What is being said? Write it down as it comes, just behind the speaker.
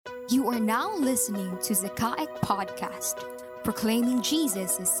You are now listening to Zakaic Podcast, proclaiming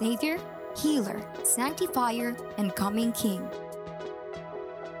Jesus as Savior, Healer, Sanctifier, and Coming King.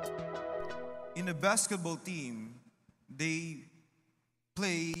 In a basketball team, they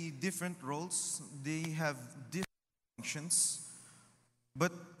play different roles, they have different functions,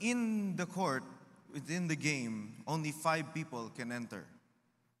 but in the court, within the game, only 5 people can enter.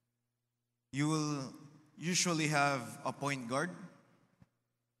 You will usually have a point guard,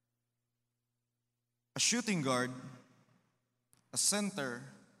 a shooting guard, a center,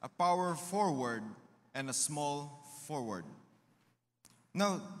 a power forward, and a small forward.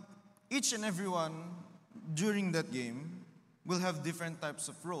 Now, each and everyone during that game will have different types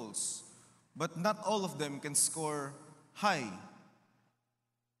of roles, but not all of them can score high.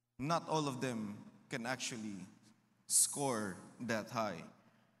 Not all of them can actually score that high.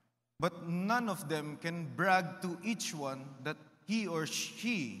 But none of them can brag to each one that he or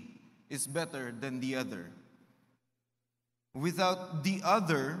she is better than the other. Without the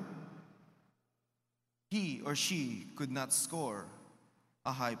other, he or she could not score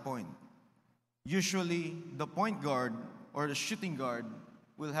a high point. Usually, the point guard or the shooting guard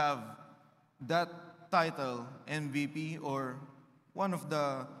will have that title, MVP, or one of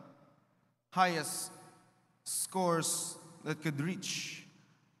the highest scores that could reach.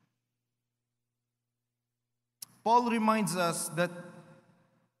 Paul reminds us that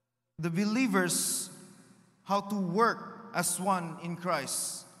the believers how to work as one in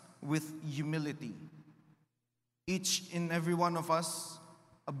Christ with humility. Each and every one of us,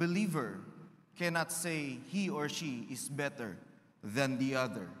 a believer, cannot say he or she is better than the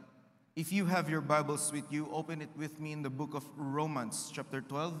other. If you have your Bibles with you, open it with me in the book of Romans, chapter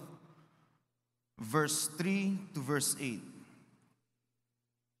 12, verse 3 to verse 8.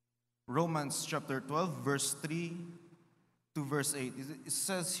 Romans chapter 12, verse 3 to verse 8. It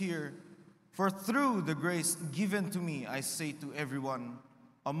says here, "For through the grace given to me, I say to everyone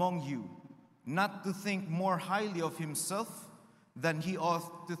among you, not to think more highly of himself than he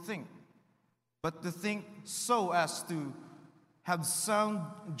ought to think, but to think so as to have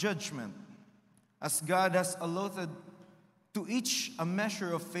sound judgment, as God has allotted to each a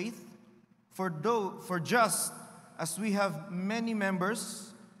measure of faith. For just as we have many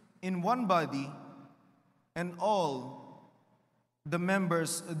members in one body, and all the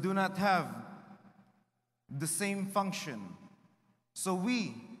members do not have the same function, so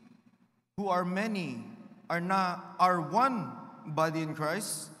we who are many are one body in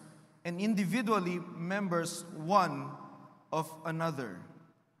Christ, and individually members one of another.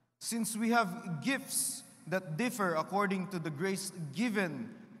 Since we have gifts that differ according to the grace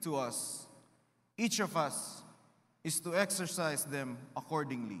given to us, each of us is to exercise them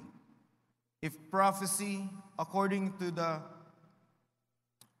accordingly. If prophecy, according to the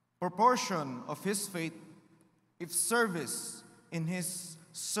proportion of his faith; if service, in his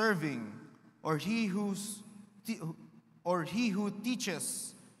serving; or he who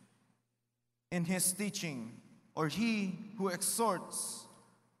teaches, in his teaching; or he who exhorts,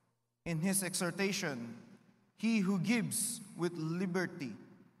 in his exhortation; he who gives with liberty;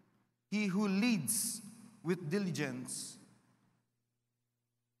 he who leads with diligence;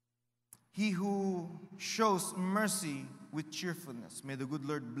 he who shows mercy with cheerfulness." May the good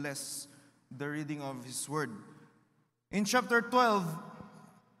Lord bless the reading of his word. In chapter 12,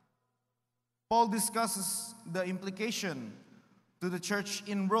 Paul discusses the implication to the church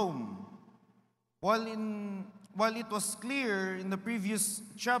in Rome. While it was clear in the previous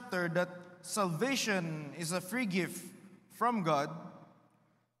chapter that salvation is a free gift from God,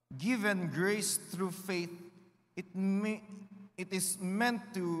 given grace through faith, it is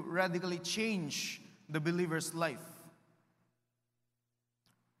meant to radically change the believer's life.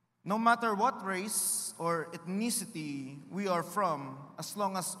 No matter what race or ethnicity we are from, as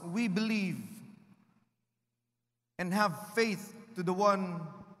long as we believe and have faith to the one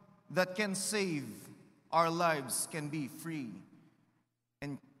that can save, our lives can be free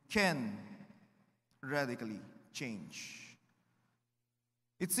and can radically change.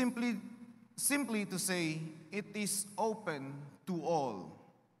 It's simply to say, it is open to all.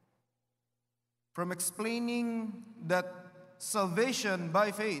 From explaining that salvation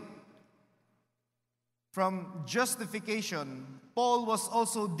by faith, from justification, Paul was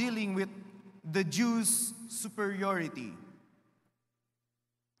also dealing with the Jews' superiority.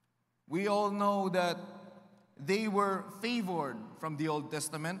 We all know that they were favored from the Old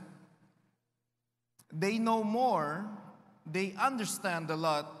Testament. They know more, they understand a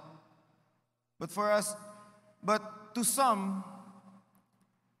lot, but to some,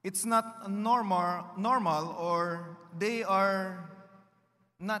 it's not normal, or they are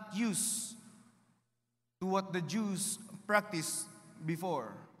not used to what the Jews practiced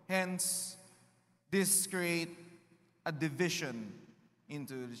before. Hence, this create a division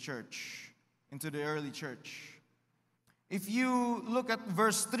into the church, into the early church. If you look at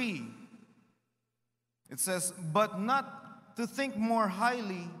verse 3, it says, "But not to think more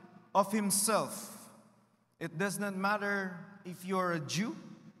highly of himself." It does not matter if you're a Jew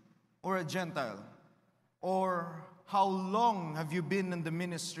or a Gentile, or how long have you been in the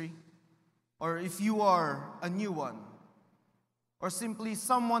ministry, or if you are a new one, or simply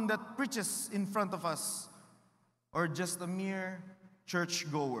someone that preaches in front of us, or just a mere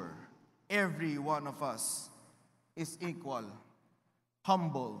churchgoer. Every one of us is equal.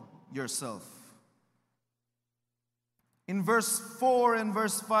 Humble yourself. In verse 4 and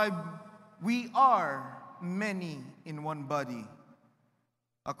verse 5, we are many in one body.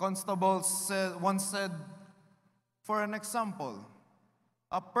 A constable once said, for an example,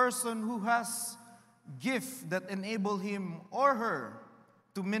 a person who has gift that enable him or her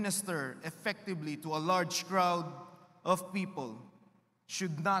to minister effectively to a large crowd of people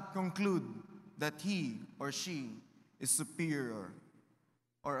should not conclude that he or she is superior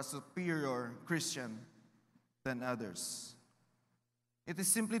or a superior Christian than others. It is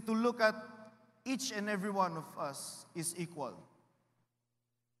simply to look at each and every one of us is equal.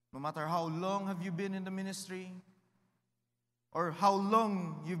 No matter how long have you been in the ministry or how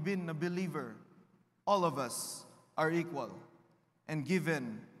long you've been a believer, all of us are equal and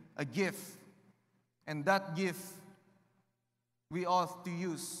given a gift. And that gift we ought to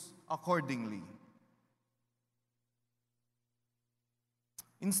use accordingly.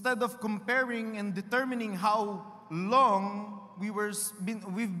 Instead of comparing and determining how long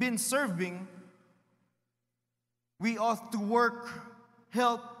we've been serving, we ought to work,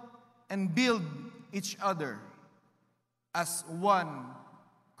 help, and build each other as one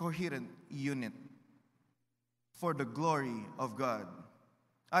coherent unit for the glory of God.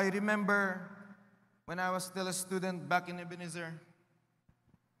 I remember when I was still a student back in Ebenezer,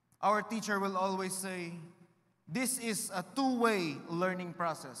 our teacher will always say, this is a two-way learning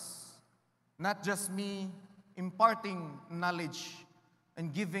process. Not just me imparting knowledge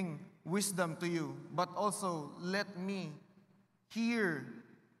and giving wisdom to you, but also let me hear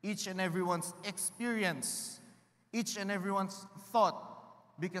each and everyone's experience, each and everyone's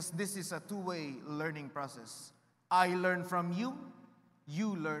thought, because this is a two-way learning process. I learn from you,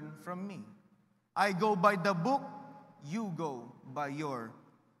 you learn from me. I go by the book, you go by your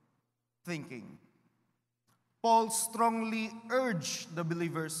thinking. Paul strongly urged the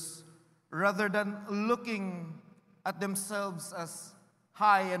believers, rather than looking at themselves as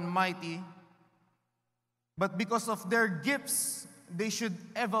high and mighty, but because of their gifts, they should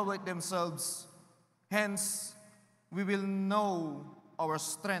evaluate themselves. Hence, we will know our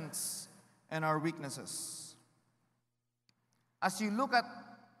strengths and our weaknesses. As you look at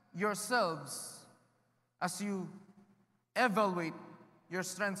yourselves, as you evaluate your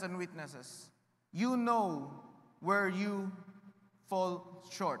strengths and weaknesses, you know where you fall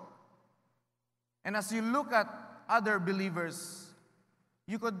short. And as you look at other believers,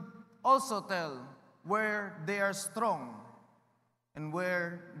 you could also tell where they are strong and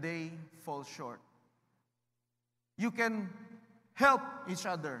where they fall short. You can help each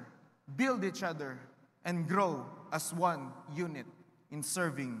other, build each other, and grow as one unit in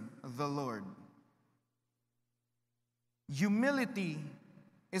serving the Lord. Humility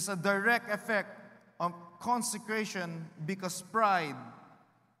is a direct effect of consecration because pride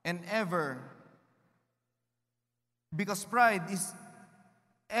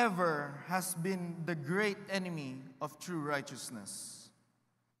has been the great enemy of true righteousness.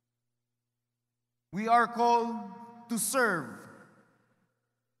 We are called to serve,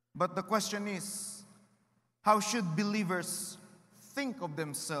 but the question is, how should believers think of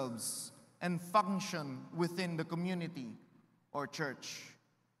themselves and function within the community or church?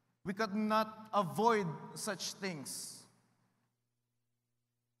 We could not avoid such things.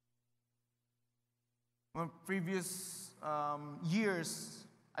 In previous years,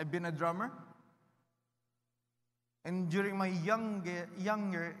 I've been a drummer. And during my younger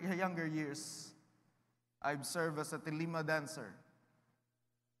years, I've served as a Tilima dancer.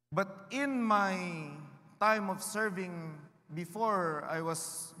 But in my time of serving before I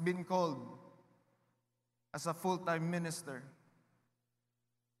was being called as a full-time minister,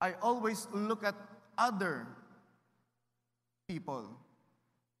 I always look at other people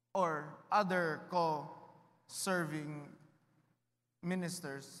or other co-serving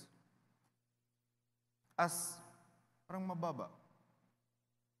ministers as parang mababa.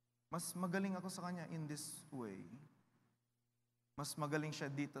 Mas magaling ako sa kanya in this way. Mas magaling siya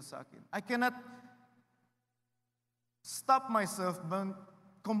dito sa akin. I cannot stop myself but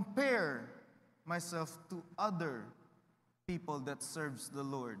compare myself to other people that serves the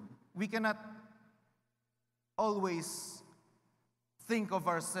Lord. We cannot always think of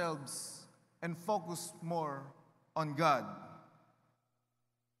ourselves and focus more on God.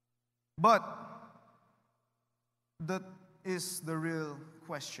 But that is the real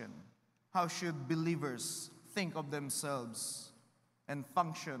question. How should believers think of themselves and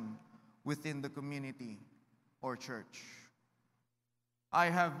function within the community or church? I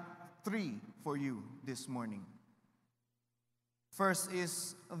have 3 for you this morning. First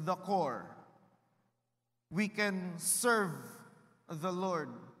is the core. We can serve the Lord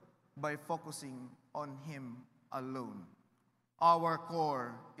by focusing on Him alone. Our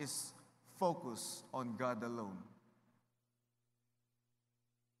core is focus on God alone.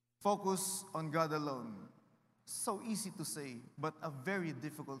 Focus on God alone. So easy to say, but a very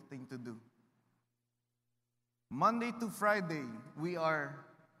difficult thing to do. Monday to Friday, we are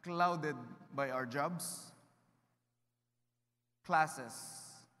clouded by our jobs, classes,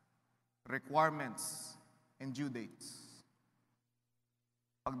 requirements, and due dates.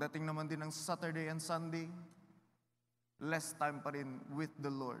 Pagdating naman din ng Saturday and Sunday, less time pa rin with the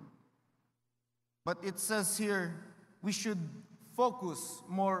Lord. But it says here, we should focus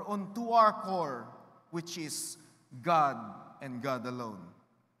more onto our core, which is God and God alone.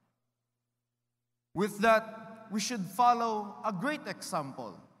 With that, we should follow a great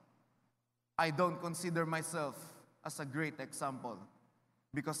example. I don't consider myself as a great example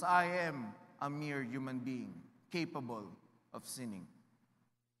because I am a mere human being capable of sinning.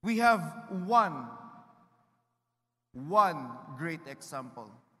 We have one great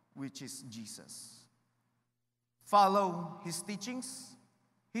example, which is Jesus. Follow His teachings,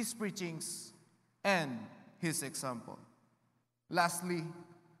 His preachings, and His example. Lastly,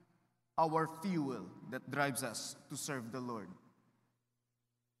 our fuel that drives us to serve the Lord.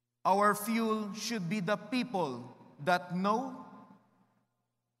 Our fuel should be the people that know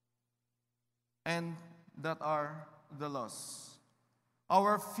and that are the lost.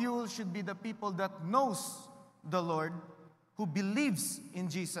 Our fuel should be the people that knows the Lord, who believes in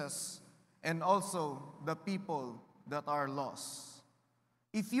Jesus, and also the people that are lost.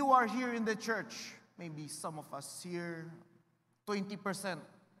 If you are here in the church, maybe some of us here, 20%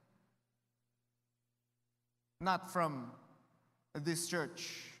 not from this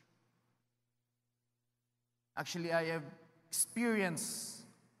church. Actually, I have experienced,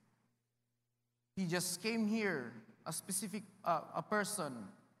 he just came here, a person,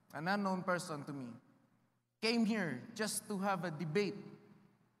 an unknown person to me, came here just to have a debate.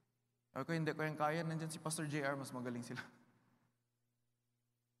 Ako hindi ko yung kaya, nandyan si Pastor JR, mas magaling sila.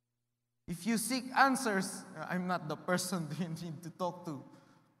 If you seek answers, I'm not the person you need to talk to.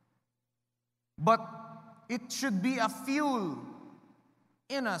 But it should be a fuel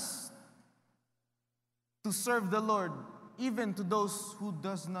in us to serve the Lord, even to those who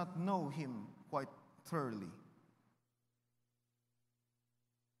does not know Him quite thoroughly.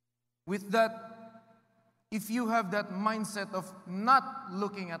 With that, if you have that mindset of not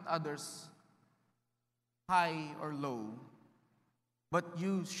looking at others, high or low, but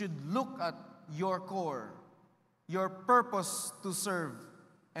you should look at your core, your purpose to serve,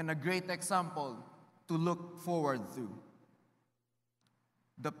 and a great example to look forward to.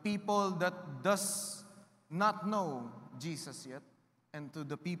 The people that does not know Jesus yet, and to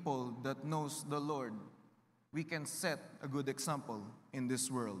the people that knows the Lord, we can set a good example in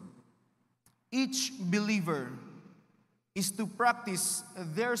this world. Each believer is to practice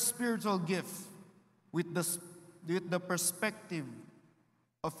their spiritual gift with the perspective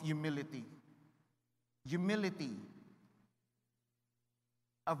of humility. Humility,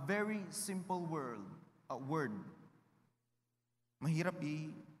 a very simple word. Mahirap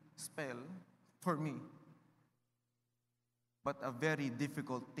i-spell for me, but a very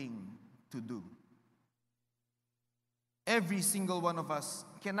difficult thing to do. Every single one of us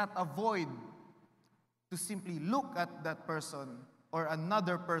cannot avoid to simply look at that person or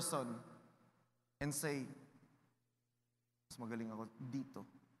another person and say, mas magaling ako dito,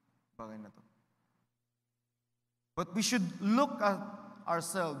 bagay na to. But we should look at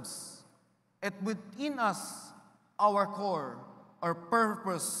ourselves and within us, our core, our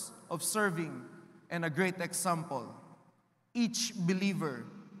purpose of serving, and a great example. Each believer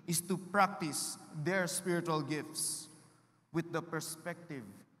is to practice their spiritual gifts with the perspective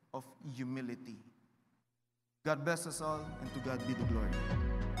of humility. God bless us all, and to God be the glory.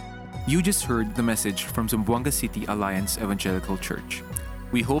 You just heard the message from Zamboanga City Alliance Evangelical Church.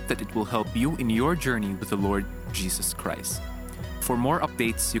 We hope that it will help you in your journey with the Lord Jesus Christ. For more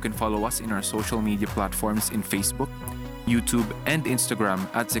updates, you can follow us in our social media platforms in Facebook, YouTube, and Instagram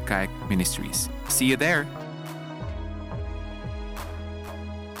at Zakaic Ministries. See you there!